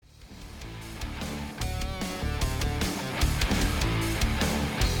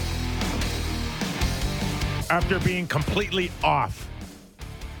After being completely off,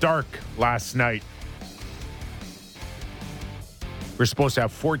 dark last night. We're supposed to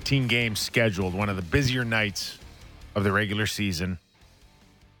have 14 games scheduled, one of the busier nights of the regular season.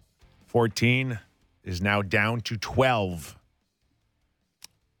 14 is now down to 12.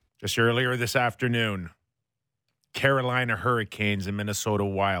 Just earlier this afternoon, Carolina Hurricanes and Minnesota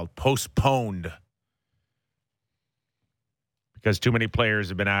Wild postponed because too many players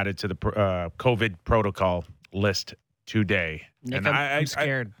have been added to the COVID protocol list today. Nick, and I'm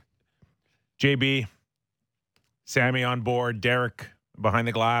scared. JB, Sammy on board, Derek behind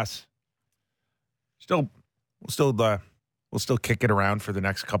the glass. We'll still kick it around for the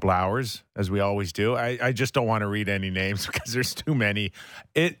next couple hours, as we always do. I just don't want to read any names because there's too many.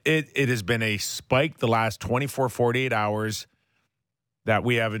 It has been a spike the last 24, 48 hours that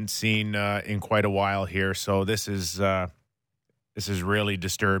we haven't seen in quite a while here. So this is really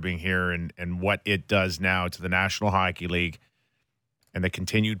disturbing here and what it does now to the National Hockey League and the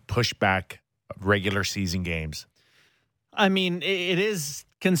continued pushback of regular season games. I mean, it is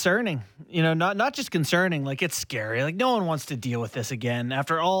concerning. You know, not just concerning, like it's scary. Like no one wants to deal with this again.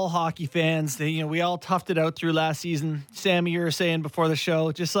 After all hockey fans, we all toughed it out through last season. Sammy, you were saying before the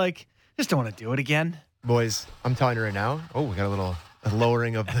show, just don't want to do it again. Boys, I'm telling you right now. Oh, we got a little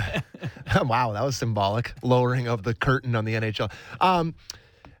lowering of the wow, that was symbolic. Lowering of the curtain on the NHL.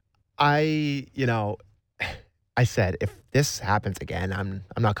 I said if this happens again, I'm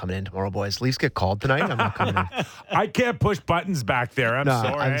not coming in tomorrow, boys. Leafs get called tonight. I'm not coming in. I can't push buttons back there. I'm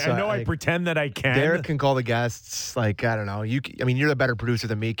sorry. I know I pretend that I can. Derek can call the guests. Like, I don't know. You're the better producer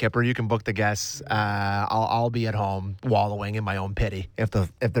than me, Kipper. You can book the guests. I'll be at home wallowing in my own pity if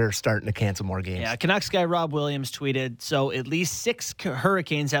they're starting to cancel more games. Yeah, Canucks guy Rob Williams tweeted, so at least 6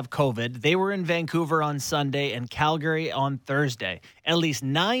 Hurricanes have COVID. They were in Vancouver on Sunday and Calgary on Thursday. At least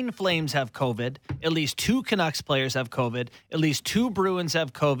 9 Flames have COVID. At least 2 Canucks players have COVID. At least 2 Bruins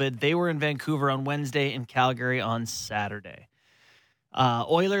have COVID. They were in Vancouver on Wednesday and Calgary on Saturday.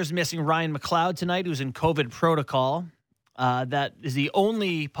 Oilers missing Ryan McLeod tonight, who's in COVID protocol. That is the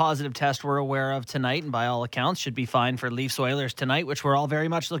only positive test we're aware of tonight, and by all accounts should be fine for Leafs Oilers tonight, which we're all very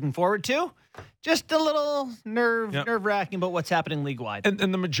much looking forward to. Just a little nerve-wracking about what's happening league-wide.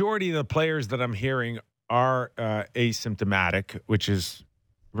 And the majority of the players that I'm hearing are asymptomatic, which is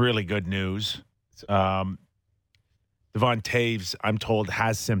really good news. Devon Taves, I'm told,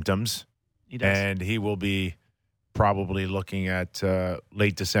 has symptoms. He does. And he will be probably looking at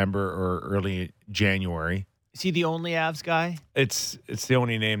late December or early January. Is he the only Avs guy? It's the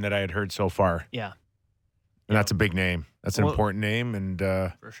only name that I had heard so far. Yeah. And that's a big name. That's an important name. And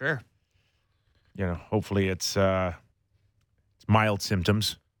for sure. Hopefully it's mild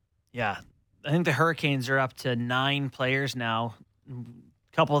symptoms. Yeah. I think the Hurricanes are up to 9 players now.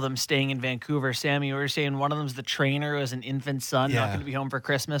 A couple of them staying in Vancouver. Sammy, you were saying one of them's the trainer who has an infant son, not going to be home for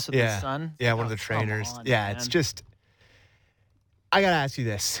Christmas with his son. Yeah, one of the trainers. It's just, I got to ask you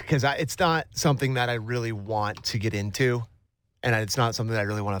this, because it's not something that I really want to get into, and it's not something that I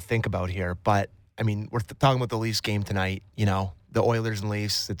really want to think about here, but, I mean, we're talking about the Leafs game tonight, the Oilers and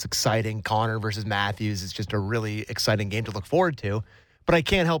Leafs. It's exciting. Connor versus Matthews. It's just a really exciting game to look forward to, but I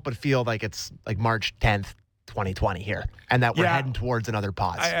can't help but feel like it's like March 10th, 2020 here, and that we're heading towards another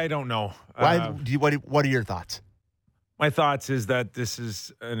pause. I don't know. What are your thoughts? My thoughts is that this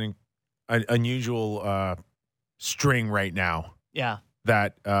is an unusual string right now. Yeah.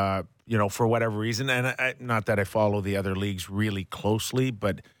 That, for whatever reason, and not that I follow the other leagues really closely,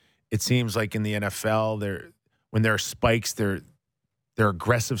 but it seems like in the NFL, when there are spikes, they're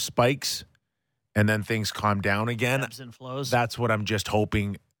aggressive spikes, and then things calm down again. Ebbs and flows. That's what I'm just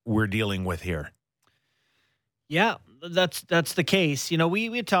hoping we're dealing with here. Yeah, that's the case.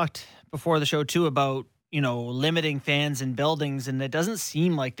 We had talked before the show too about, limiting fans in buildings, and it doesn't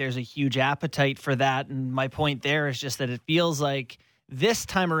seem like there's a huge appetite for that. And my point there is just that it feels like this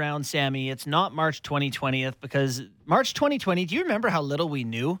time around, Sammy, it's not March 2020, because March 2020, do you remember how little we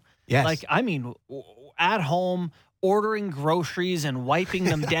knew? Yes. At home, ordering groceries and wiping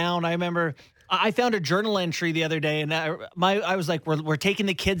them down. I remember I found a journal entry the other day, and I was like, we're taking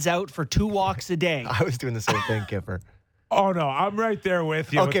the kids out for 2 walks a day. I was doing the same thing, Kipper. Oh, no, I'm right there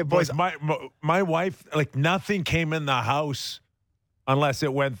with you. Okay, boys. My wife, nothing came in the house unless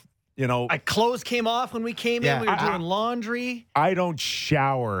it went, Clothes came off when we came in. We were doing laundry. I don't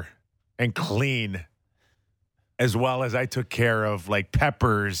shower and clean as well as I took care of,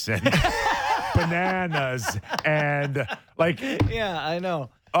 peppers and bananas and, Yeah, I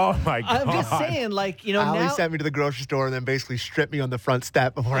know. Oh my God! I'm just saying, like, you know, Ali now sent me to the grocery store and then basically stripped me on the front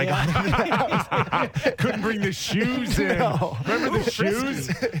step before I got into the house. Couldn't bring the shoes in. No. Remember the shoes?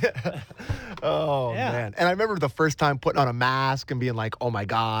 Oh, Yeah. man. And I remember the first time putting on a mask and being like, oh, my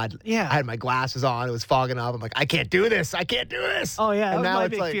God. Yeah. I had my glasses on. It was fogging up. I'm like, I can't do this. I can't do this. Oh yeah, that And was now my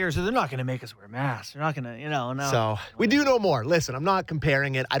it's big like, fear. So they're not going to make us wear masks. They're not going to, you know. No. So we do know more. Listen, I'm not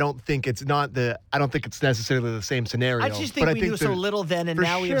comparing it. I don't think it's necessarily the same scenario. I just think but we knew so little then, and for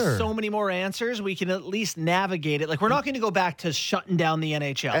now we have sure. so many more answers. We can at least navigate it. Like, we're not going to go back to shutting down the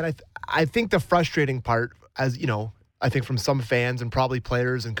NHL. And I think the frustrating part, as you know, I think from some fans and probably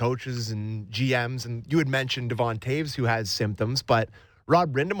players and coaches and GMs, and you had mentioned Devon Taves who has symptoms, but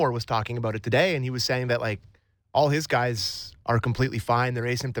Rod Brindamore was talking about it today, and he was saying that like all his guys are completely fine. They're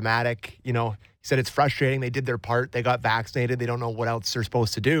asymptomatic. You know, he said it's frustrating. They did their part. They got vaccinated. They don't know what else they're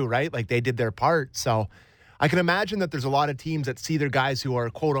supposed to do, right? Like they did their part. So I can imagine that there's a lot of teams that see their guys who are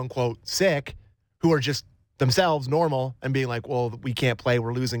quote unquote sick, who are just themselves normal and being like, well, we can't play.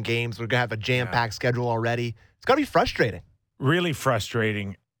 We're losing games. We're going to have a jam-packed schedule already. It's got to be frustrating. Really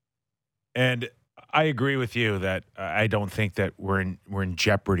frustrating. And I agree with you that I don't think that we're in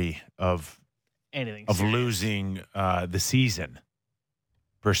jeopardy of Anything serious. Losing the season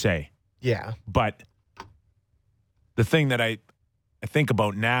per se. Yeah. But the thing that I think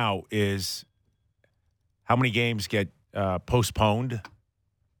about now is how many games get postponed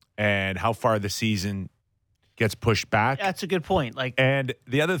and how far the season gets pushed back. That's a good point. Like, and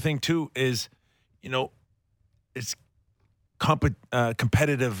the other thing too is, you know, it's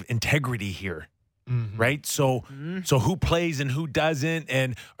competitive integrity here, right? So, so who plays and who doesn't?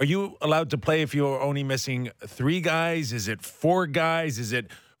 And are you allowed to play if you're only missing 3 guys? Is it 4 guys? Is it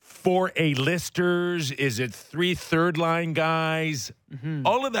 4 A-listers? Is it 3 third-line guys?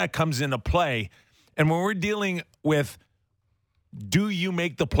 All of that comes into play. And when we're dealing with, do you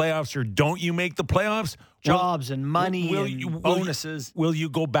make the playoffs or don't you make the playoffs? jobs and money and bonuses. Will you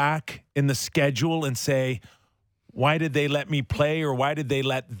go back in the schedule and say, why did they let me play or why did they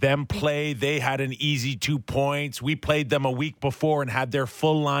let them play? They had an easy 2 points. We played them a week before and had their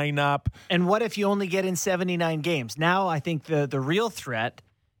full lineup. And what if you only get in 79 games? Now I think the real threat,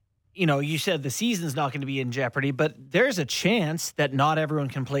 you know, you said the season's not going to be in jeopardy, but there's a chance that not everyone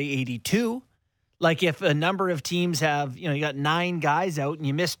can play 82. Like if a number of teams have, you know, you got 9 guys out and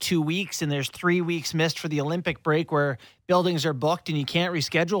you miss 2 weeks and there's 3 weeks missed for the Olympic break where buildings are booked and you can't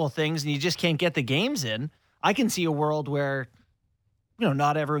reschedule things and you just can't get the games in. I can see a world where, you know,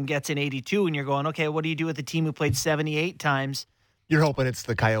 not everyone gets in 82 and you're going, okay, what do you do with the team who played 78 times? You're hoping it's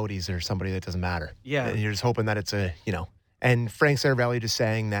the Coyotes or somebody that doesn't matter. Yeah. And you're just hoping that it's a, you know. And Frank Saravelli just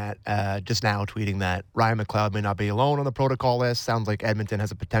saying that, just now tweeting that Ryan McLeod may not be alone on the protocol list. Sounds like Edmonton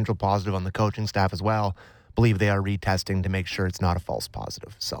has a potential positive on the coaching staff as well. Believe they are retesting to make sure it's not a false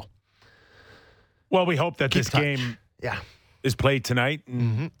positive. So, well, we hope that this game is played tonight.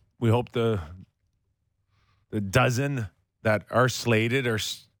 And we hope the dozen that are slated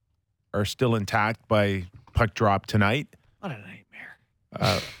are still intact by puck drop tonight. What a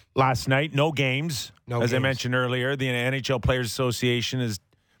nightmare. Last night, no games. As I mentioned earlier, the NHL Players Association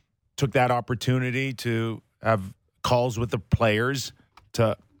took that opportunity to have calls with the players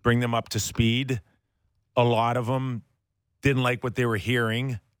to bring them up to speed. A lot of them didn't like what they were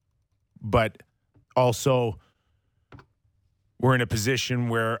hearing, but also we're in a position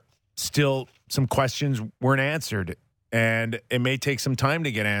where still some questions weren't answered, and it may take some time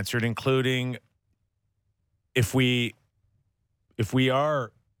to get answered, including if we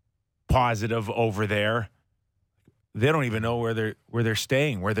are positive over there, they don't even know where they're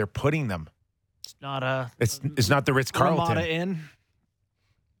staying, where they're putting them. It's not it's not the Ritz-Carlton. Ramada Inn.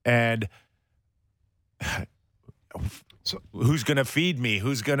 And so who's going to feed me?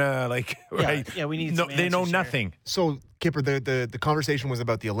 Who's going to right? Yeah, we need. No, they know nothing. So, Kipper, the conversation was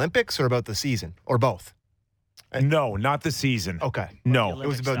about the Olympics or about the season or both? No, not the season. Okay. No, it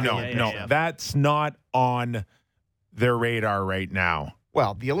was about no. That's not on their radar right now.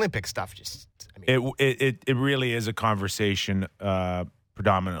 Well, the Olympic stuff just. I mean, it really is a conversation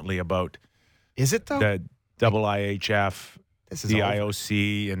predominantly about. Is it though? The IIHF, the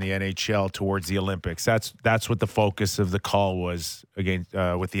IOC, and the NHL towards the Olympics. That's what the focus of the call was against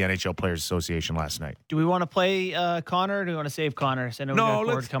with the NHL Players Association last night. Do we want to play Connor? Or do we want to save Connor? So I know we got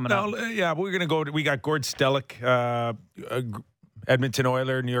Gord coming up. Yeah, we're going to go. We got Gord Stellick, Edmonton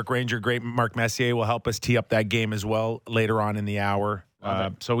Oiler, New York Ranger. Great Mark Messier will help us tee up that game as well later on in the hour.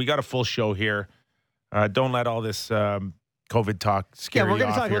 So we got a full show here. Don't let all this COVID talk scare you. Yeah, we're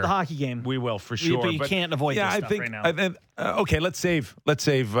going to talk here. about the hockey game. We will for sure. But you can't avoid this stuff right now. Okay, let's save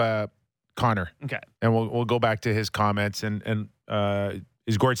Connor. Okay, and we'll go back to his comments. And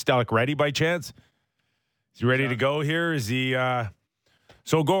Is Gord Stellick ready by chance? Is he ready to go here? Is he?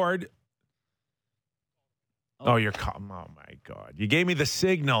 So Gord. Oh, you're oh my God! You gave me the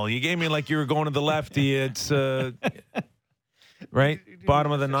signal. You gave me like you were going to the lefty. It's right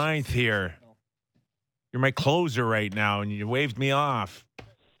bottom of the ninth here. You're my closer right now, and you waved me off.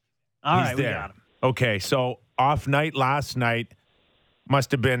 All right, there. we got him. Okay, so off night last night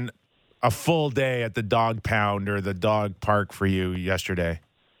must have been a full day at the dog pound or the dog park for you yesterday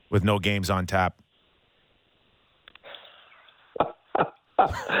with no games on tap.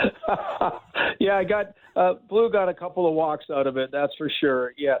 Yeah, I got Blue got a couple of walks out of it. That's for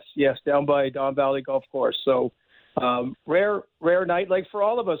sure. Yes, down by Don Valley Golf Course. So rare night, like for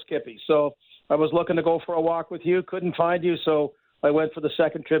all of us, Kippy. So I was looking to go for a walk with you, couldn't find you, so I went for the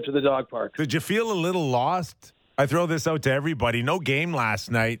second trip to the dog park. Did you feel a little lost? I throw this out to everybody. No game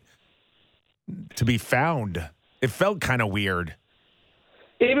last night to be found. It felt kind of weird.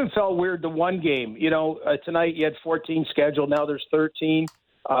 It even felt weird, the one game. Tonight you had 14 scheduled. Now there's 13.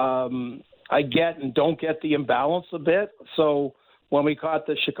 I get and don't get the imbalance a bit. So when we caught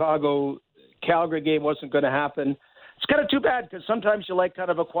the Chicago-Calgary game wasn't going to happen, it's kind of too bad because sometimes you like kind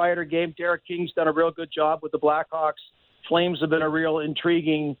of a quieter game. Derek King's done a real good job with the Blackhawks. Flames have been a real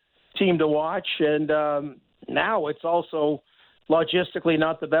intriguing team to watch. And now it's also logistically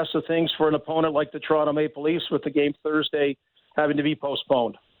not the best of things for an opponent like the Toronto Maple Leafs with the game Thursday having to be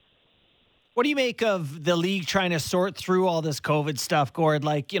postponed. What do you make of the league trying to sort through all this COVID stuff, Gord?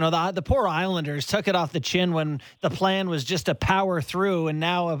 Like, the poor Islanders took it off the chin when the plan was just to power through, and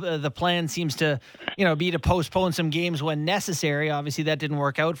now the plan seems to, be to postpone some games when necessary. Obviously, that didn't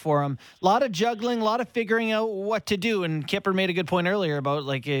work out for them. A lot of juggling, a lot of figuring out what to do, and Kipper made a good point earlier about,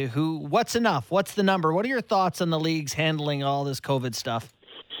 what's enough? What's the number? What are your thoughts on the leagues handling all this COVID stuff?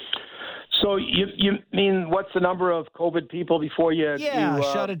 So you mean what's the number of COVID people before you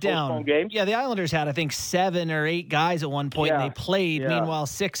shut it down? Games? Yeah, the Islanders had, I think, 7 or 8 guys at one point, and they played. Yeah. Meanwhile,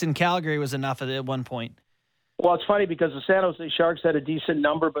 6 in Calgary was enough at one point. Well, it's funny because the San Jose Sharks had a decent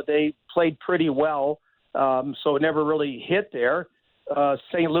number, but they played pretty well, so it never really hit there.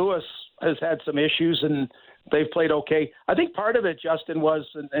 St. Louis has had some issues, and they've played okay. I think part of it, Justin, was,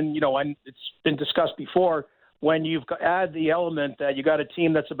 and it's been discussed before, when you've add the element that you got a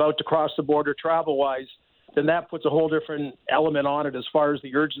team that's about to cross the border travel-wise, then that puts a whole different element on it as far as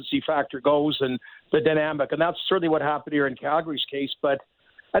the urgency factor goes and the dynamic. And that's certainly what happened here in Calgary's case. But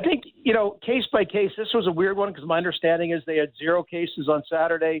I think, case by case, this was a weird one because my understanding is they had 0 cases on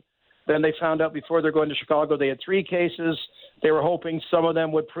Saturday. Then they found out before they're going to Chicago they had 3 cases. They were hoping some of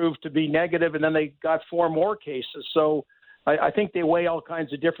them would prove to be negative, and then they got 4 more cases. So I think they weigh all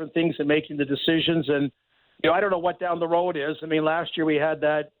kinds of different things in making the decisions. And I don't know what down the road is. I mean, last year we had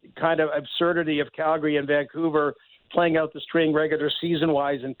that kind of absurdity of Calgary and Vancouver playing out the string regular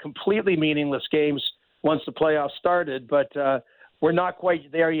season-wise in completely meaningless games once the playoffs started. But we're not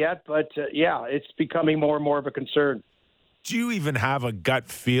quite there yet. But, it's becoming more and more of a concern. Do you even have a gut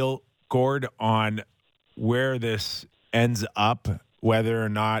feel, Gord, on where this ends up, whether or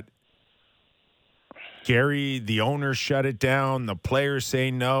not Gary, the owners shut it down, the players say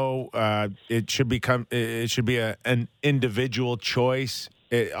no, it should be an individual choice.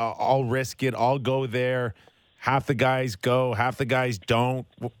 I'll risk it. I'll go there. Half the guys go, half the guys don't.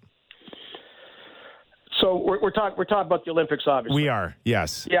 So we're talking about the Olympics, obviously. We are,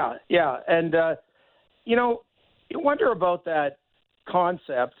 yes. Yeah. And, you wonder about that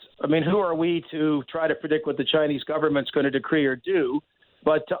concept. I mean, who are we to try to predict what the Chinese government's going to decree or do?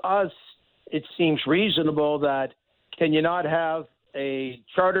 But to us, it seems reasonable that can you not have a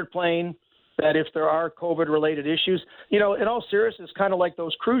chartered plane that if there are COVID-related issues, in all seriousness, kind of like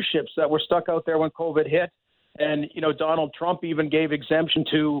those cruise ships that were stuck out there when COVID hit. And, Donald Trump even gave exemption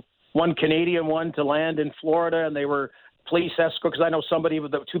to one Canadian one to land in Florida, and they were police escort, because I know somebody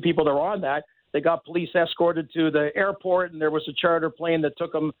with the 2 people that were on that, they got police escorted to the airport, and there was a charter plane that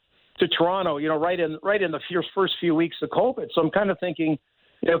took them to Toronto, right in the first few weeks of COVID. So I'm kind of thinking,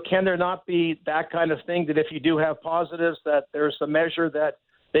 can there not be that kind of thing that if you do have positives, that there's a measure that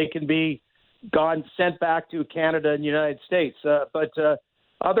they can be sent back to Canada and the United States? But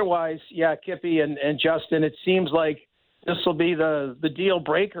otherwise, Kippy and Justin, it seems like this will be the deal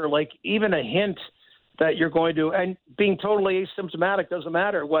breaker. Like even a hint that you're going to, and being totally asymptomatic doesn't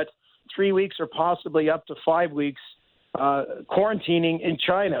matter, 3 weeks or possibly up to 5 weeks quarantining in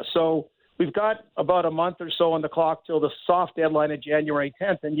China. So we've got about a month or so on the clock till the soft deadline of January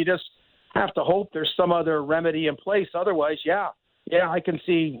 10th, and you just have to hope there's some other remedy in place. Otherwise, I can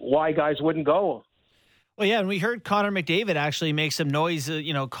see why guys wouldn't go. Well, yeah, and we heard Connor McDavid actually make some noise,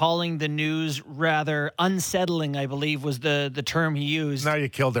 calling the news rather unsettling, I believe was the term he used. Now you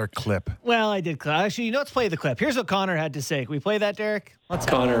killed our clip. Well, I did. Actually, let's play the clip. Here's what Connor had to say. Can we play that, Derek?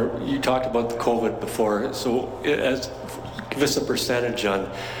 Connor, you talked about the COVID before, so give us a percentage on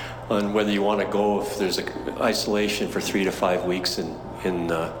whether you want to go if there's isolation for 3 to 5 weeks in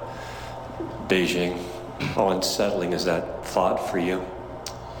Beijing. How unsettling is that thought for you?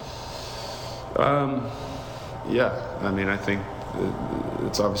 Yeah, I mean, I think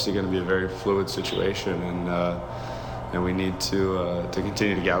it's obviously going to be a very fluid situation, and we need to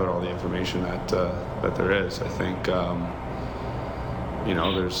continue to gather all the information that there is. I think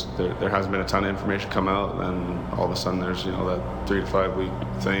there hasn't been a ton of information come out, and all of a sudden there's that 3 to 5 week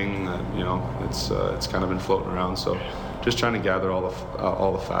thing that it's kind of been floating around. So just trying to gather all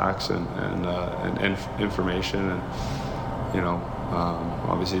the facts and information, and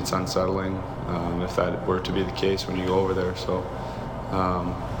obviously it's unsettling if that were to be the case when you go over there. So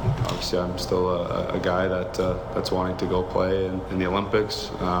obviously I'm still a guy that's wanting to go play in the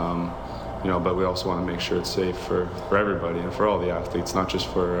Olympics, but we also want to make sure it's safe for everybody and for all the athletes, not just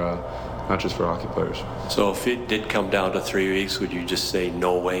for hockey players. So if it did come down to 3 weeks, would you just say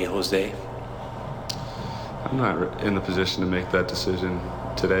no way, Jose? I'm not in the position to make that decision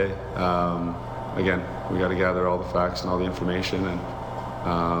today. Again, we got to gather all the facts and all the information and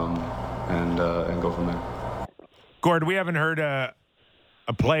go from there. Gord, we haven't heard a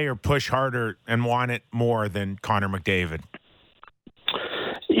player push harder and want it more than Connor McDavid.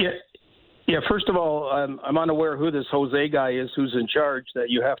 Yeah. First of all, I'm unaware who this Jose guy is who's in charge that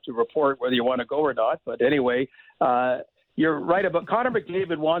you have to report whether you want to go or not. But anyway, you're right about Connor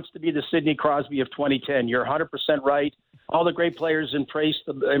McDavid wants to be the Sidney Crosby of 2010. You're 100% right. All the great players embrace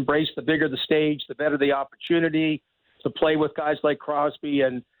the bigger the stage, the better the opportunity to play with guys like Crosby.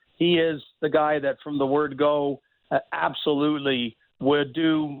 And he is the guy that from the word go absolutely would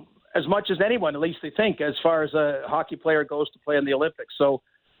do as much as anyone, at least they think, as far as a hockey player goes to play in the Olympics. So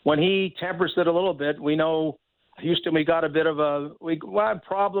when he tempers it a little bit, we know Houston, we got a bit of a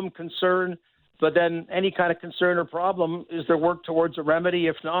problem, concern, but then any kind of concern or problem, is there work towards a remedy?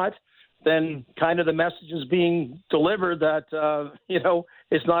 If not, then kind of the message is being delivered that,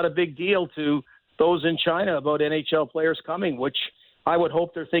 it's not a big deal to those in China about NHL players coming, which I would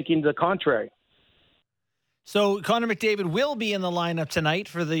hope they're thinking the contrary. So Connor McDavid will be in the lineup tonight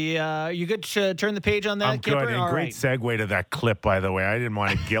for the. You good to turn the page on that? I'm Kipper? good. And great segue to that clip, by the way. I didn't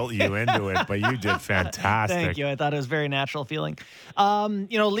want to guilt you into it, but you did fantastic. Thank you. I thought it was very natural feeling.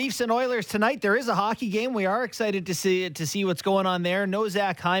 Leafs and Oilers tonight. There is a hockey game. We are excited to see what's going on there. No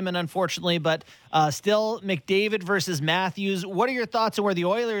Zach Hyman, unfortunately, but still McDavid versus Matthews. What are your thoughts on where the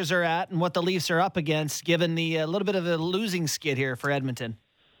Oilers are at and what the Leafs are up against, given the little bit of a losing skid here for Edmonton?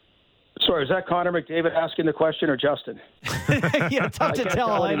 Sorry, is that Connor McDavid asking the question or Justin? Yeah, tough to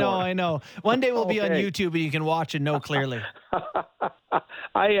tell. I know. One day we'll be on YouTube and you can watch and know clearly.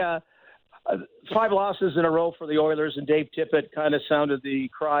 5 losses in a row for the Oilers, and Dave Tippett kind of sounded the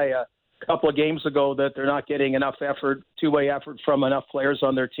cry a couple of games ago that they're not getting enough effort, two-way effort from enough players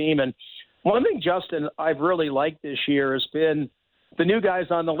on their team. And one thing, Justin, I've really liked this year has been the new guys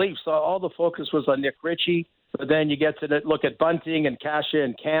on the Leafs. All the focus was on Nick Ritchie, but then you get to look at Bunting and Kasha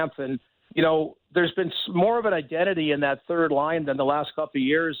and Kampf, and there's been more of an identity in that third line than the last couple of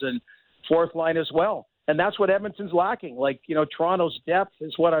years, and fourth line as well. And that's what Edmonton's lacking. Toronto's depth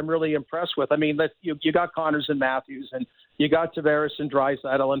is what I'm really impressed with. I mean, you got Connors and Matthews, and you got Tavares and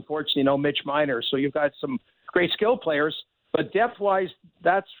Draisaitl. Unfortunately, no Mitch Marner. So you've got some great skill players, but depth-wise,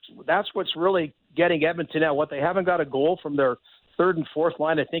 that's what's really getting Edmonton out. What they haven't got a goal from their third and fourth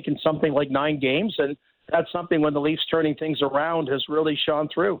line, I think, in something like 9 games, and that's something when the Leafs turning things around has really shone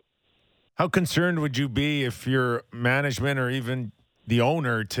through. How concerned would you be if you're management or even the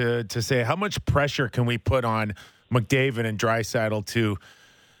owner to say, how much pressure can we put on McDavid and Draisaitl to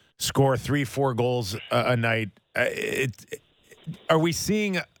score 3-4 goals a night? Are we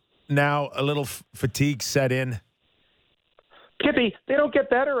seeing now a little fatigue set in? Kippy, they don't get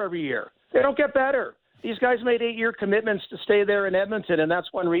better every year. They don't get better. These guys made 8-year commitments to stay there in Edmonton, and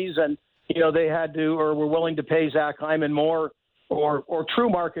that's one reason they had to or were willing to pay Zach Hyman more or true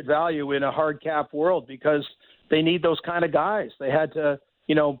market value in a hard cap world, because they need those kind of guys. They had to,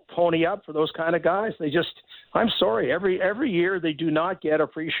 pony up for those kind of guys. I'm sorry, every year they do not get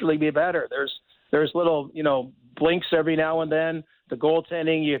appreciably better. There's little, blinks every now and then. The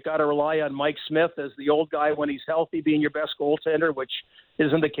goaltending, you've got to rely on Mike Smith as the old guy when he's healthy being your best goaltender, which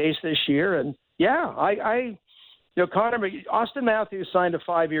isn't the case this year. And yeah, Austin Matthews signed a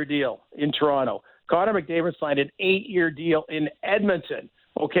 5-year deal in Toronto. Connor McDavid signed an 8-year deal in Edmonton.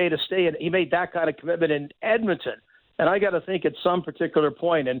 okay to stay. And he made that kind of commitment in Edmonton. And I got to think at some particular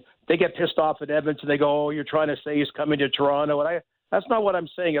point, and they get pissed off at Edmonton. They go, "Oh, you're trying to say he's coming to Toronto." And that's not what I'm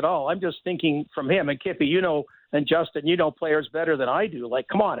saying at all. I'm just thinking from him. And Kippy, you know, and Justin, you know players better than I do. Like,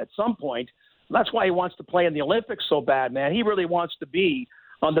 come on, at some point, that's why he wants to play in the Olympics so bad, man. He really wants to be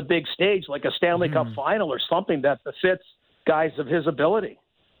on the big stage, like a Stanley Cup final or something that befits guys of his ability.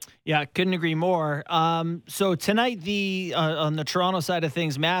 Yeah, couldn't agree more. So tonight, on the Toronto side of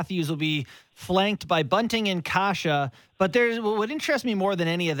things, Matthews will be flanked by Bunting and Kasha. But what interests me more than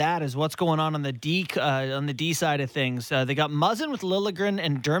any of that is what's going on the D side of things. They got Muzzin with Liljegren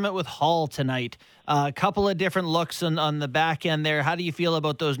and Dermott with Hall tonight. A couple of different looks on the back end there. How do you feel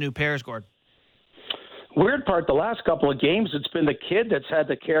about those new pairs, Gord? Weird part, the last couple of games, it's been the kid that's had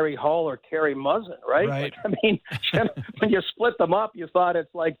to carry Hall or carry Muzzin, right? Right. Like, I mean, when you split them up, you thought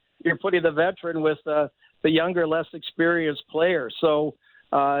it's like you're putting the veteran with the younger, less experienced player. So,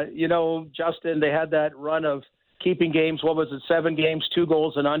 Justin, they had that run of keeping games, 7 games, 2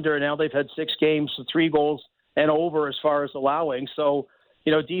 goals and under, and now they've had 6 games, 3 goals and over as far as allowing. So,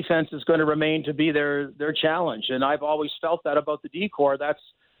 defense is going to remain to be their challenge. And I've always felt that about the D-Corps. That's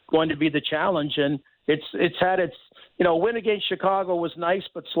going to be the challenge. And it's had its, win against Chicago was nice,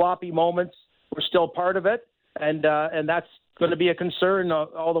 but sloppy moments were still part of it. And that's going to be a concern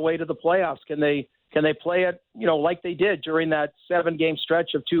all the way to the playoffs. Can they play it, like they did during that 7-game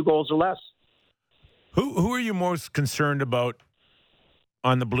stretch of 2 goals or less? Who are you most concerned about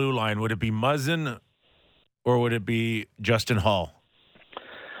on the blue line? Would it be Muzzin or would it be Justin Hall?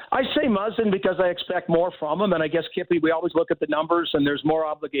 I say Muzzin because I expect more from him, and I guess Kippy, we always look at the numbers, and there's more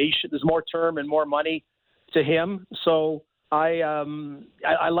obligation, there's more term and more money to him. So I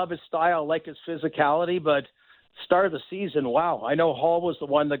love his style, I like his physicality, but start of the season, wow. I know Hall was the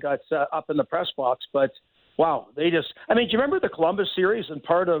one that got up in the press box, but wow, do you remember the Columbus series? And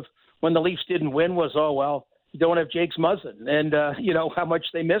part of when the Leafs didn't win was, you don't have Jake's Muzzin, and how much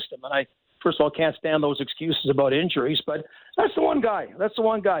they missed him. And I, first of all, can't stand those excuses about injuries, but that's the one guy.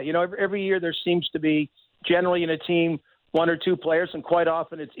 Every year there seems to be generally in a team 1 or 2 players, and quite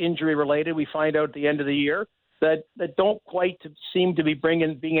often it's injury related. We find out at the end of the year that don't quite seem to be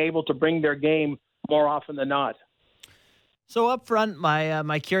being able to bring their game more often than not. So up front,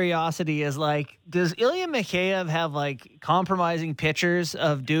 my curiosity is does Ilya Mikheyev have compromising pictures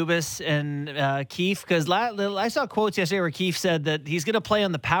of Dubas and Keefe? Because I saw quotes yesterday where Keefe said that he's going to play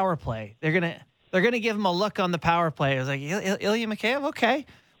on the power play. They're gonna give him a look on the power play. I was like, Ilya Mikheyev, okay.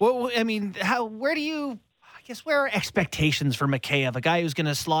 Well, I mean, where are expectations for Mikheyev, a guy who's going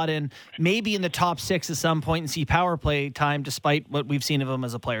to slot in maybe in the top 6 at some point and see power play time, despite what we've seen of him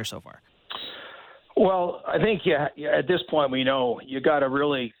as a player so far? Well, I think at this point we know you got to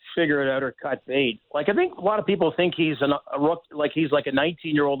really figure it out or cut bait. I think a lot of people think he's a rook, he's like a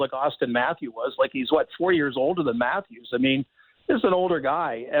 19-year-old like Austin Matthews was. He's 4 years older than Matthews. I mean, this is an older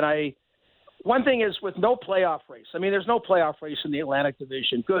guy. And one thing is with no playoff race. I mean, there's no playoff race in the Atlantic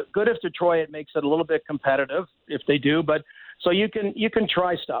Division. Good if Detroit makes it a little bit competitive if they do. But so you can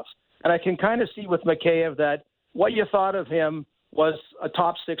try stuff. And I can kind of see with Mikheyev that what you thought of him was a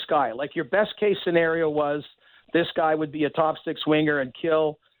top 6 guy. Your best case scenario was this guy would be a top 6 winger and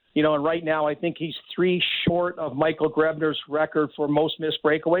kill, and right now I think he's 3 short of Michael Grebner's record for most missed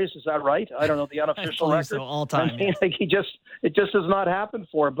breakaways. Is that right? I don't know the unofficial record. So, all time. I mean, it just has not happened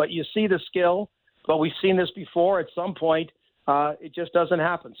for him. But you see the skill, but we've seen this before. At some point, it just doesn't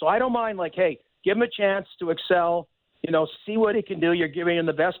happen. So I don't mind, hey, give him a chance to excel, see what he can do. You're giving him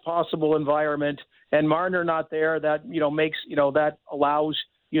the best possible environment. And Marner not there, that makes that allows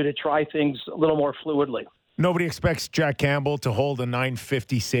you to try things a little more fluidly. Nobody expects Jack Campbell to hold a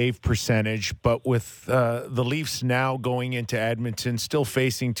 .950 save percentage, but with the Leafs now going into Edmonton, still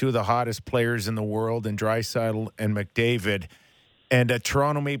facing 2 of the hottest players in the world in Draisaitl and McDavid, and a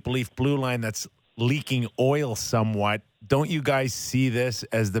Toronto Maple Leaf blue line that's leaking oil somewhat, don't you guys see this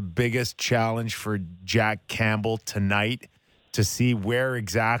as the biggest challenge for Jack Campbell tonight to see where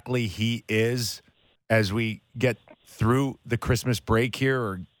exactly he is as we get through the Christmas break here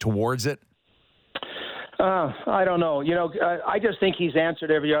or towards it? I don't know. I just think he's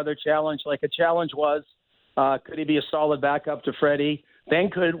answered every other challenge. A challenge was, could he be a solid backup to Freddie? Then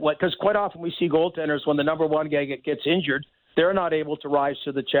because quite often we see goaltenders when the number 1 guy gets injured, they're not able to rise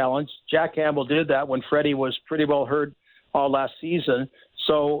to the challenge. Jack Campbell did that when Freddie was pretty well hurt all last season.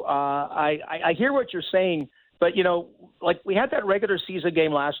 So I hear what you're saying, but we had that regular season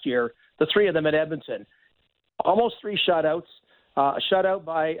game last year, the 3 of them at Edmonton, almost 3 shutouts. A shutout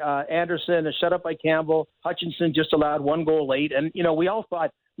by Anderson, a shutout by Campbell. Hutchinson just allowed 1 goal late. And, we all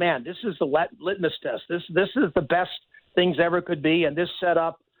thought, man, this is the litmus test. This is the best things ever could be. And this set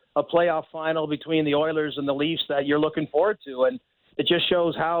up a playoff final between the Oilers and the Leafs that you're looking forward to. And it just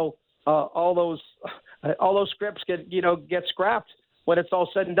shows how all those scripts get scrapped when it's all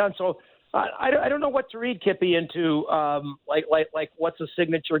said and done. So I don't know what to read Kippy into, like what's a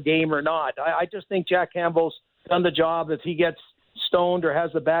signature game or not. I just think Jack Campbell's done the job. If he gets stoned or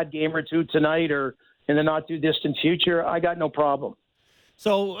has a bad game or two tonight or in the not too distant future, I got no problem.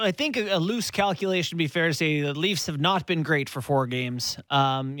 So I think a loose calculation would be fair to say the Leafs have not been great for 4 games.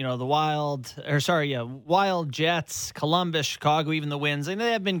 The Wild, Jets, Columbus, Chicago, even the Winds, and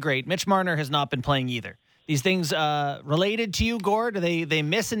they have been great. Mitch Marner has not been playing either. These things related to you, Gord? Are they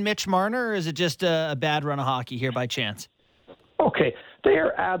missing Mitch Marner, or is it just a bad run of hockey here by chance? Okay, they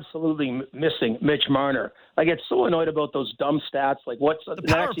are absolutely missing Mitch Marner. I get so annoyed about those dumb stats. Like what's the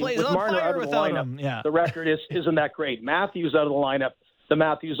power plays with on Marner fire out of the without lineup? him. Yeah. The record isn't that great. Matthews out of the lineup. The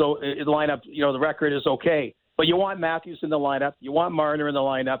Matthews lineup, the record is okay. But you want Matthews in the lineup. You want Marner in the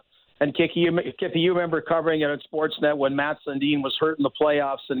lineup. And Kippy, you remember covering it on Sportsnet when Matt Sundin was hurt in the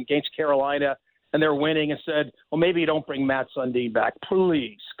playoffs and against Carolina, and they're winning, and said, well, maybe you don't bring Matt Sundin back.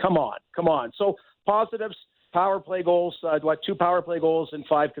 Please, come on. So positives, power play goals, 2 power play goals in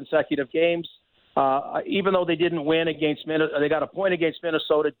 5 consecutive games. Even though they didn't win against Minnesota, they got a point against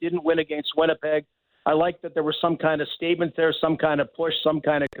Minnesota, didn't win against Winnipeg. I like that there was some kind of statement there, some kind of push, some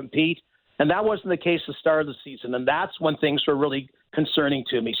kind of compete. And that wasn't the case at the start of the season. And that's when things were really concerning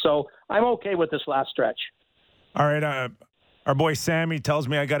to me. So I'm okay with this last stretch. All right. Our boy Sammy tells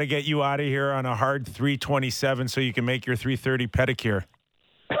me I got to get you out of here on a hard 327 so you can make your 330 pedicure.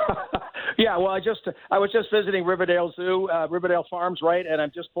 Yeah, well, I was just visiting Riverdale Zoo, Riverdale Farms, right? And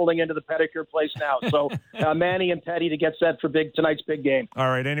I'm just pulling into the pedicure place now. So Manny and Petty to get set for tonight's big game. All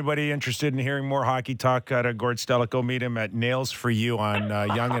right. Anybody interested in hearing more hockey talk out of Gord Stellick, go meet him at Nails for You on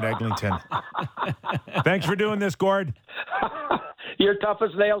Yonge at Eglinton. Thanks for doing this, Gord. You're tough as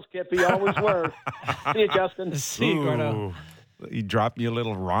nails, Kip. You always were. See you, Justin. See you, Gordo. He dropped you a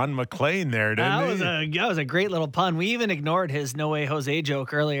little Ron McLean there, didn't he? That was a great little pun. We even ignored his No Way Jose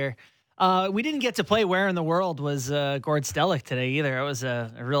joke earlier. We didn't get to play Where in the World was Gord Stellick today either. It was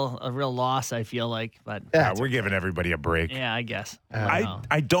a real loss, I feel like. But yeah, we're giving everybody a break. Yeah, I guess.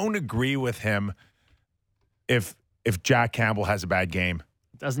 I don't agree with him if Jack Campbell has a bad game.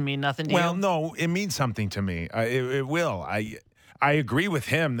 Doesn't mean nothing to you? Well, no, it means something to me. It will. I agree with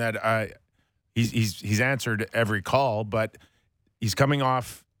him that he's answered every call, but he's coming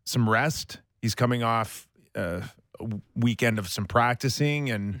off some rest. He's coming off a weekend of some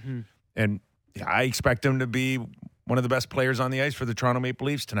practicing, and I expect him to be one of the best players on the ice for the Toronto Maple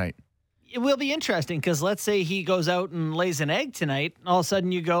Leafs tonight. It will be interesting because let's say he goes out and lays an egg tonight. All of a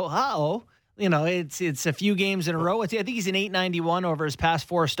sudden you go, uh-oh. It's a few games in a row. I think he's an .891 over his past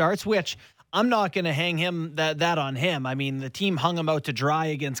 4 starts, which I'm not going to hang him that on him. I mean, the team hung him out to dry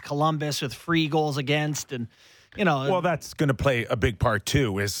against Columbus with 3 goals against, and Well, that's going to play a big part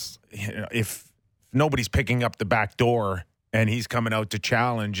too. Is if nobody's picking up the back door and he's coming out to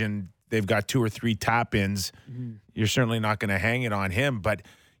challenge, and they've got 2 or 3 tap-ins, you're certainly not going to hang it on him. But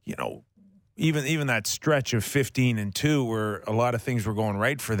even that stretch of 15-2, where a lot of things were going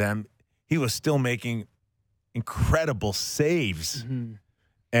right for them, he was still making incredible saves.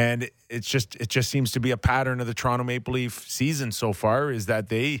 And it just seems to be a pattern of the Toronto Maple Leaf season so far, is that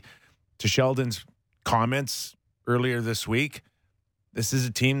to Sheldon's comments earlier this week, this is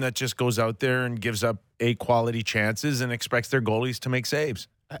a team that just goes out there and gives up quality chances and expects their goalies to make saves.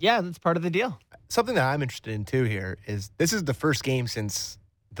 Yeah, that's part of the deal. Something that I'm interested in too here is this is the first game since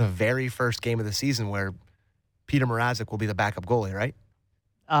the very first game of the season where Peter Mrazek will be the backup goalie, right?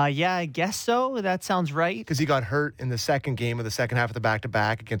 Yeah, I guess so. That sounds right. Because he got hurt in the second game of the second half of the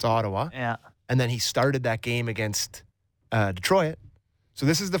back-to-back against Ottawa. Yeah. And then he started that game against Detroit. So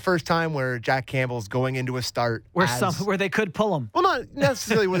this is the first time where Jack Campbell's going into a start where they could pull him. Well, not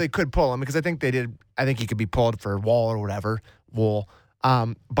necessarily where they could pull him, because I think they did. I think he could be pulled for Wool or whatever. But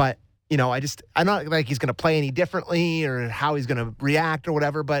I'm not like he's going to play any differently or how he's going to react or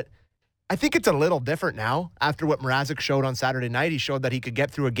whatever. But I think it's a little different now after what Mrazek showed on Saturday night. He showed that he could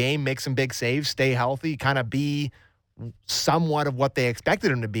get through a game, make some big saves, stay healthy, kind of be somewhat of what they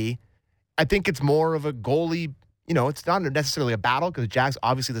expected him to be. I think it's more of a goalie. It's not necessarily a battle because Jack's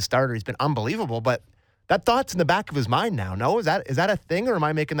obviously the starter. He's been unbelievable, but that thought's in the back of his mind now. No, is that a thing, or am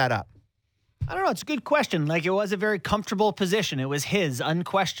I making that up? I don't know. It's a good question. Like, it was a very comfortable position. It was his,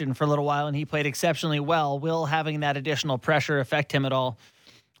 unquestioned, for a little while, and he played exceptionally well. Will having that additional pressure affect him at all?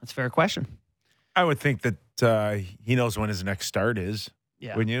 That's a fair question. I would think that he knows when his next start is.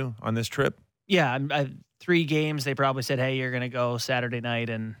 Yeah. Wouldn't you, on this trip? Yeah. 3 games, they probably said, hey, you're going to go Saturday night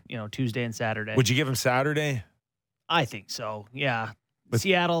and, Tuesday and Saturday. Would you give him Saturday? I think so. Yeah.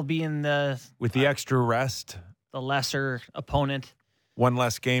 Seattle being with the extra rest, the lesser opponent. one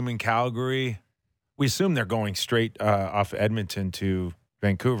less game in Calgary. We assume they're going straight off Edmonton to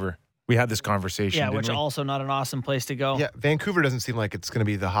Vancouver. We had this conversation. Yeah, didn't which we? also not an awesome place to go. Yeah, Vancouver doesn't seem like it's going to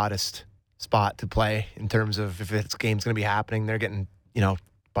be the hottest spot to play in terms of if this game's going to be happening. They're getting, a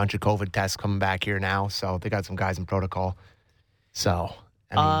bunch of COVID tests coming back here now, so they got some guys in protocol. So,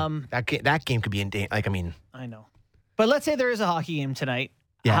 that game could be in danger. I know. But let's say there is a hockey game tonight.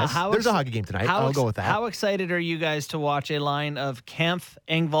 Yes, there's a hockey game tonight. I'll go with that. How excited are you guys to watch a line of Kampf,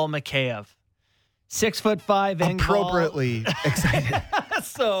 Engvall, Mikheyev? 6'5" Engvall. Appropriately excited.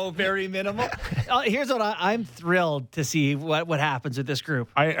 So very minimal. Here's what I'm thrilled to see what happens with this group.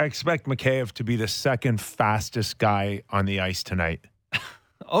 I expect Mikheyev to be the second fastest guy on the ice tonight.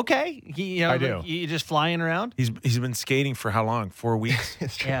 Okay. I do. You just flying around? He's been skating for how long? 4 weeks?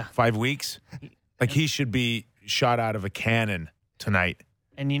 It's true. Yeah. 5 weeks? Like he should be shot out of a cannon tonight.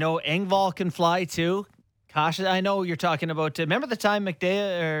 And Engvall can fly too. Kasha, I know you're talking about. Remember the time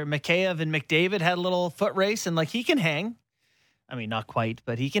Mikheyev and McDavid had a little foot race, and he can hang. I mean, not quite,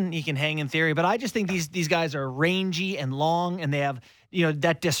 but he can hang in theory. But I just think these guys are rangy and long, and they have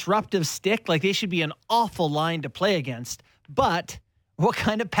that disruptive stick. They should be an awful line to play against. But what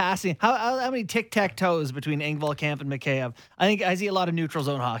kind of passing? How many tic-tac-toes between Engvall, Kampf, and Mikheyev? I think I see a lot of neutral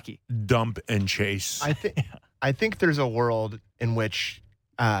zone hockey. Dump and chase. I think there's a world in which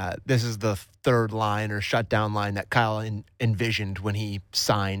this is the third line or shutdown line that Kyle envisioned when he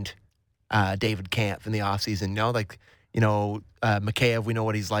signed David Kampf in the offseason. Mikheyev, we know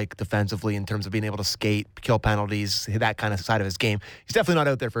what he's like defensively in terms of being able to skate, kill penalties, that kind of side of his game. He's definitely not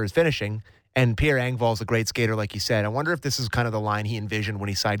out there for his finishing. And Pierre Engvall is a great skater, like you said. I wonder if this is kind of the line he envisioned when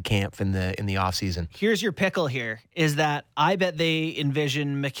he signed Kampf in the offseason. Here's your pickle here, is that I bet they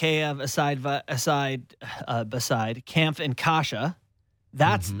envision Mikheyev beside Kampf and Kasha.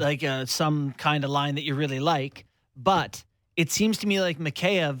 That's some kind of line that you really like. But it seems to me like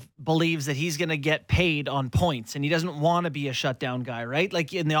Mikheyev believes that he's going to get paid on points, and he doesn't want to be a shutdown guy, right?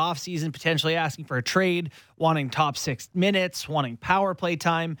 In the offseason, potentially asking for a trade, wanting top 6 minutes, wanting power play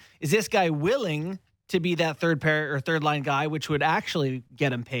time. Is this guy willing to be that third line guy, which would actually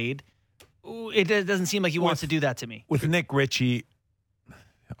get him paid? It doesn't seem like he wants to do that to me. With Nick Ritchie,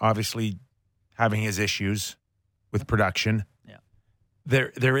 obviously having his issues with production,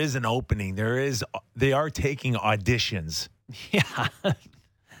 there is an opening. They are taking auditions. Yeah,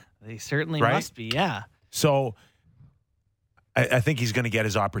 they certainly must be. Yeah. So I think he's going to get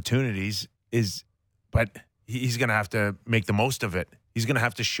his opportunities. But he's going to have to make the most of it. He's going to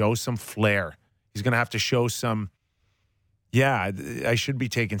have to show some flair. He's going to have to show some. Yeah, I should be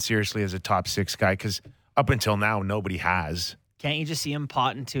taken seriously as a top 6 guy because up until now nobody has. Can't you just see him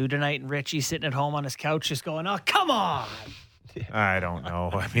potting too tonight and Richie sitting at home on his couch just going, "Oh, come on." I don't know.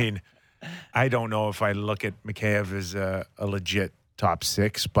 I mean, I don't know if I look at Mikheyev as a legit top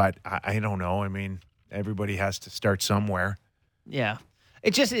 6, but I don't know. I mean, everybody has to start somewhere. Yeah.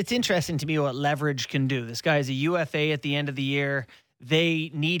 It's interesting to me what leverage can do. This guy is a UFA at the end of the year.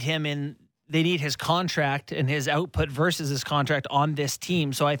 They need his contract and his output versus his contract on this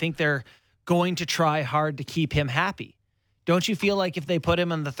team. So I think they're going to try hard to keep him happy. Don't you feel like if they put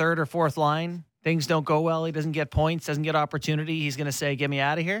him on the third or fourth line, things don't go well, he doesn't get points, doesn't get opportunity, he's going to say, "Get me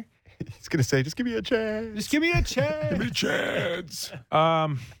out of here"? He's going to say, "Just give me a chance. Just give me a chance." Give me a chance.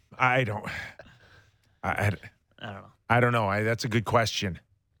 I don't know. I don't know. That's a good question.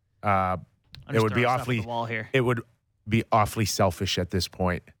 It would be awfully selfish at this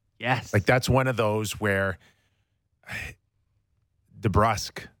point. Yes. That's one of those where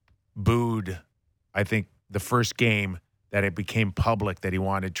DeBrusk booed, I think, the first game that it became public that he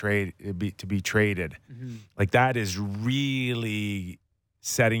wanted to be traded. Mm-hmm. That is really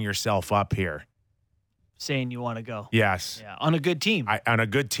setting yourself up here. Saying you want to go. Yes. Yeah. On a good team. On a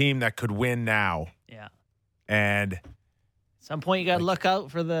good team that could win now. Yeah. And at some point you got to look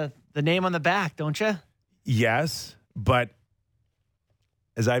out for the name on the back, don't you? Yes, but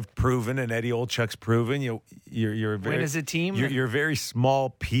as I've proven and Eddie Olchuk's proven, you're a very win as a team. You're a very small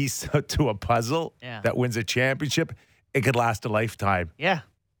piece to a puzzle that wins a championship. It could last a lifetime. Yeah.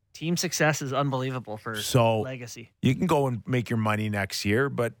 Team success is unbelievable for legacy. You can go and make your money next year,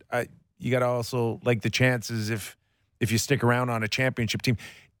 but you got to also the chances if you stick around on a championship team.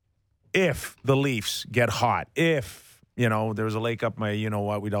 If the Leafs get hot, if there was a lake up my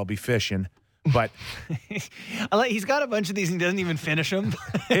we'd all be fishing. But he's got a bunch of these and he doesn't even finish them.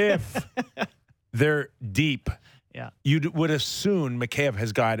 If they're deep, you would assume Mikheyev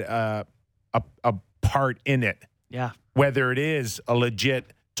has got a part in it. Yeah. Whether it is a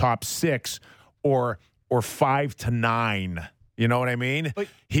legit top 6 or or 5-9. You know what I mean? But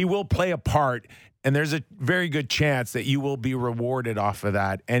he will play a part, and there's a very good chance that you will be rewarded off of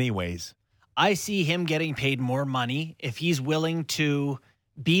that anyways. I see him getting paid more money if he's willing to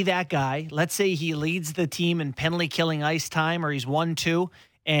be that guy. Let's say he leads the team in penalty killing ice time, or he's 1-2,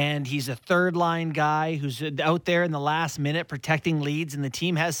 and he's a third line guy who's out there in the last minute protecting leads, and the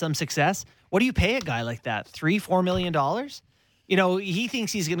team has some success. What do you pay a guy like that? $3-4 million? You know, he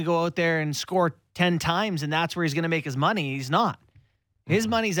thinks he's going to go out there and score 10 times, and that's where he's going to make his money. He's not. His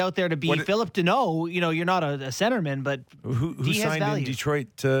money's out there to be Philip Deneau. You know, you're not a centerman, but who signed in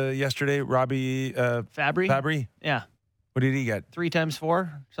Detroit yesterday? Robbie Fabry? Yeah. What did he get? 3 times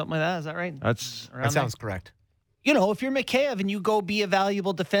 4, something like that. Is that right? That sounds correct. You know, if you're Mikheyev and you go be a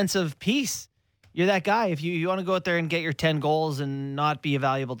valuable defensive piece, you're that guy. If you want to go out there and get your 10 goals and not be a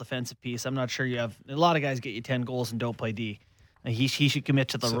valuable defensive piece, I'm not sure you have. A lot of guys get you 10 goals and don't play D. He should commit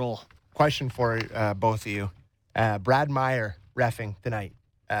to the role. Question for both of you. Brad Meyer reffing tonight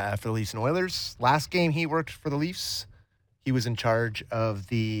for the Leafs and Oilers. Last game he worked for the Leafs, he was in charge of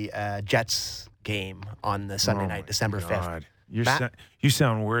the Jets game on the Sunday night, December 5th. You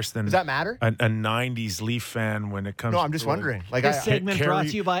sound worse than Does that matter? A 90s Leaf fan when it comes. No, I'm just wondering. Like, this segment brought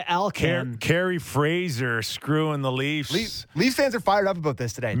to you by Alcan. Carey Fraser screwing the Leafs. Leafs fans are fired up about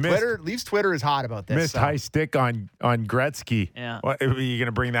this today. Leafs Twitter is hot about this. Missed high stick on Gretzky. Yeah. What, are you going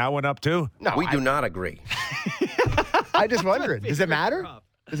to bring that one up too? No, we do not agree. I just wondered. Does it matter?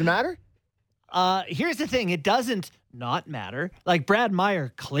 Does it matter? Here's the thing. It doesn't not matter. Like, Brad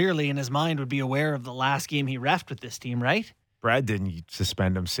Meyer clearly in his mind would be aware of the last game he reffed with this team, right? Brad didn't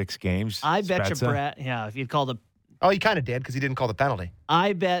suspend him 6 games. I bet you Brad, if you'd called he kind of did because he didn't call the penalty.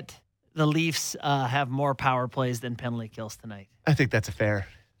 I bet the Leafs have more power plays than penalty kills tonight. I think that's a fair.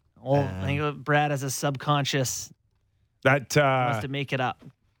 Well, I think Brad has a subconscious that wants to make it up.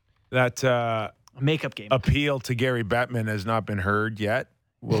 That a makeup game. Appeal to Gary Bettman has not been heard yet.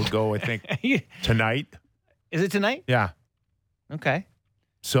 We'll go, I think, tonight. Is it tonight? Yeah. Okay.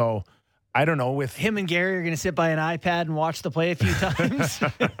 So I don't know. With him and Gary are going to sit by an iPad and watch the play a few times.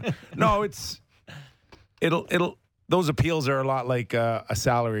 No, it'll. Those appeals are a lot like a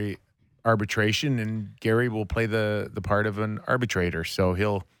salary arbitration, and Gary will play the part of an arbitrator. So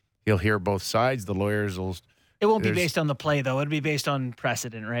he'll hear both sides. The lawyers will. It won't be based on the play, though. It'll be based on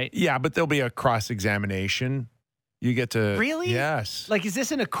precedent, right? Yeah, but there'll be a cross-examination. You get to really? Yes. Like, is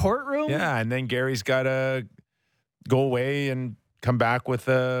this in a courtroom? Yeah, and then Gary's got to go away and come back with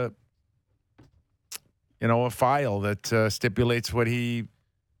a file that stipulates what his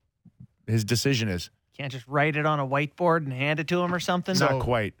decision is. Can't just write it on a whiteboard and hand it to him or something? Not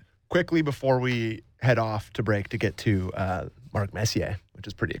quite. Quickly before we head off to break to get to Mark Messier, which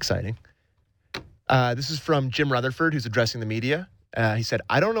is pretty exciting. This is from Jim Rutherford, who's addressing the media. He said,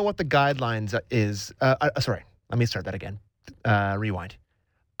 I don't know what the guidelines is. Sorry, let me start that again. Rewind.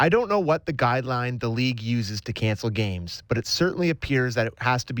 I don't know what the guideline the league uses to cancel games, but it certainly appears that it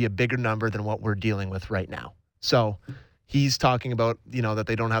has to be a bigger number than what we're dealing with right now. So he's talking about, that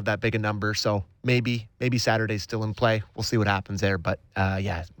they don't have that big a number. So maybe Saturday's still in play. We'll see what happens there. But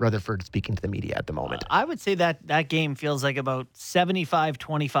Rutherford speaking to the media at the moment. I would say that game feels like about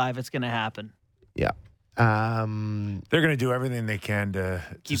 75-25 it's going to happen. Yeah. They're going to do everything they can to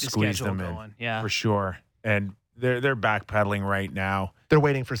squeeze them going. In, for sure. And they're backpedaling right now. They're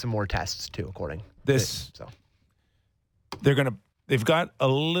waiting for some more tests too, according this. So they've got a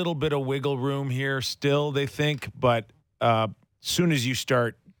little bit of wiggle room here still, they think, but soon as you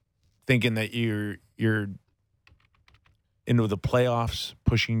start thinking that you're into the playoffs,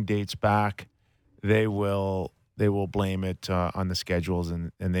 pushing dates back, they will blame it on the schedules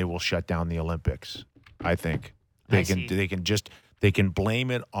and they will shut down the Olympics. I think they can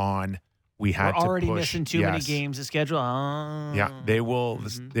blame it on. We're already missing too many games to schedule. Oh. Yeah, they will.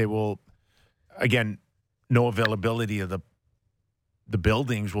 Mm-hmm. They will. Again, no availability of the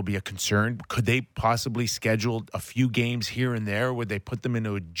buildings will be a concern. Could they possibly schedule a few games here and there? Would they put them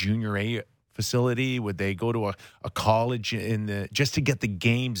into a junior A facility? Would they go to a college just to get the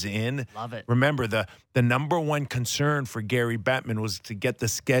games in? Love it. Remember, the number one concern for Gary Bettman was to get the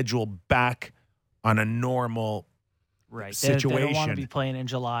schedule back on a normal situation. They don't want to be playing in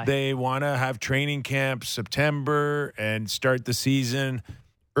July. They want to have training camp September and start the season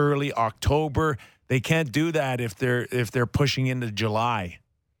early October. They can't do that if they're pushing into July.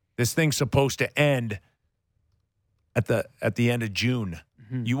 This thing's supposed to end at the end of June.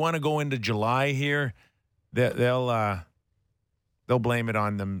 Mm-hmm. You want to go into July here? They'll blame it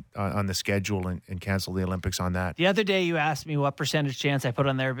on them on the schedule and cancel the Olympics on that. The other day you asked me what percentage chance I put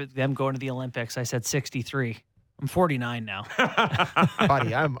on there, but them going to the Olympics. I said 63. I'm 49 now.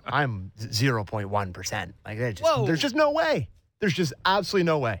 Buddy, I'm 0.1%. Like there's just no way. There's just absolutely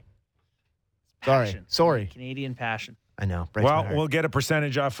no way. Sorry. Canadian passion. I know. Well, we'll get a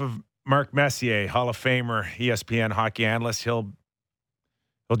percentage off of Mark Messier, Hall of Famer, ESPN hockey analyst. He'll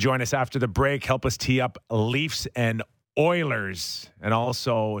join us after the break, help us tee up Leafs and Oilers, and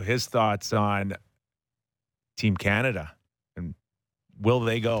also his thoughts on Team Canada and will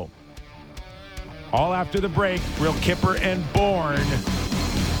they go? All after the break. Real Kipper and Bourne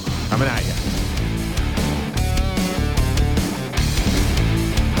coming at you.